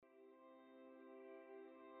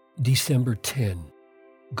December 10,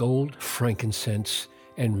 gold, frankincense,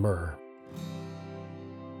 and myrrh.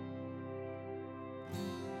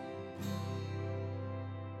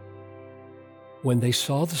 When they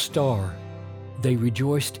saw the star, they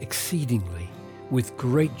rejoiced exceedingly with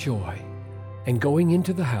great joy. And going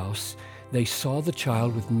into the house, they saw the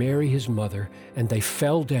child with Mary his mother, and they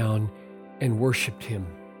fell down and worshipped him.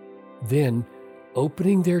 Then,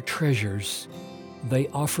 opening their treasures, they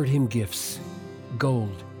offered him gifts,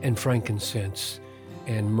 gold and frankincense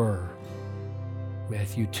and myrrh.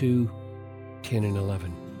 Matthew 2:10 and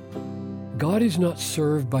 11. God is not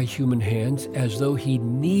served by human hands as though he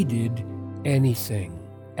needed anything.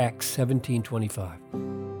 Acts 17:25.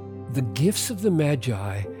 The gifts of the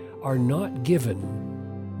Magi are not given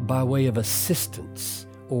by way of assistance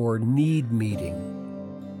or need meeting.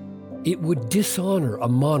 It would dishonor a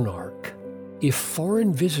monarch if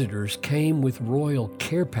foreign visitors came with royal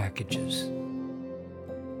care packages.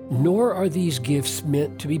 Nor are these gifts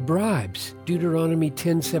meant to be bribes. Deuteronomy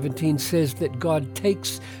 10:17 says that God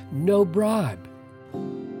takes no bribe.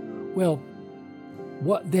 Well,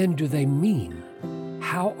 what then do they mean?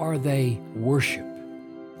 How are they worship?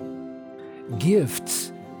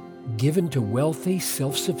 Gifts given to wealthy,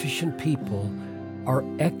 self-sufficient people are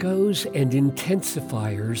echoes and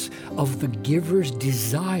intensifiers of the giver's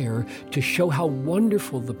desire to show how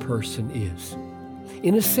wonderful the person is.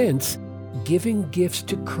 In a sense, giving gifts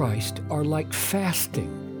to Christ are like fasting,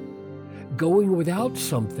 going without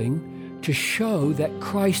something to show that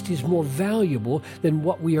Christ is more valuable than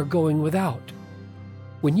what we are going without.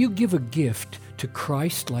 When you give a gift to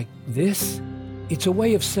Christ like this, it's a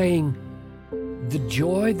way of saying, the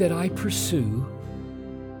joy that I pursue,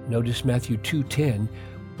 notice Matthew 2:10,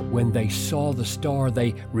 when they saw the star,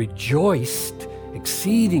 they rejoiced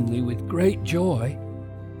exceedingly with great joy.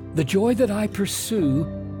 The joy that I pursue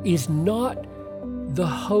is not the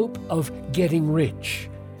hope of getting rich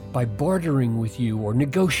by bartering with you or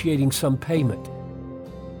negotiating some payment.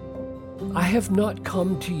 I have not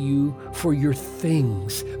come to you for your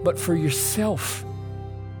things, but for yourself.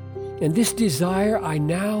 And this desire I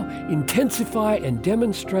now intensify and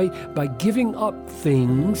demonstrate by giving up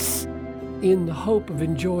things in the hope of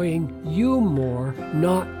enjoying you more,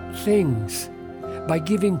 not things. By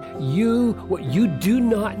giving you what you do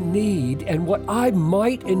not need and what I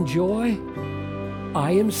might enjoy,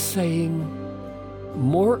 I am saying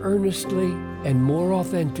more earnestly and more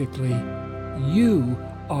authentically, you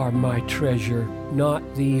are my treasure, not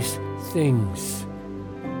these things.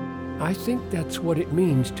 I think that's what it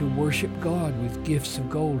means to worship God with gifts of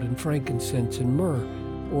gold and frankincense and myrrh,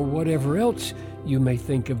 or whatever else you may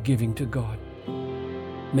think of giving to God.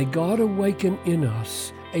 May God awaken in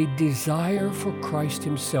us a desire for Christ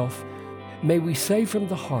himself. May we say from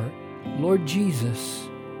the heart, Lord Jesus,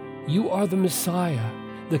 you are the Messiah,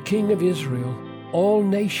 the King of Israel. All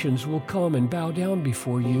nations will come and bow down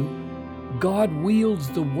before you. God wields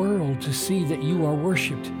the world to see that you are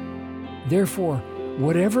worshipped. Therefore,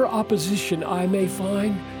 whatever opposition I may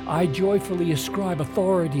find, I joyfully ascribe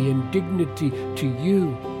authority and dignity to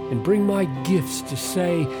you and bring my gifts to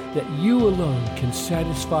say that you alone can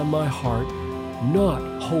satisfy my heart,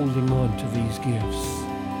 not holding on to these gifts.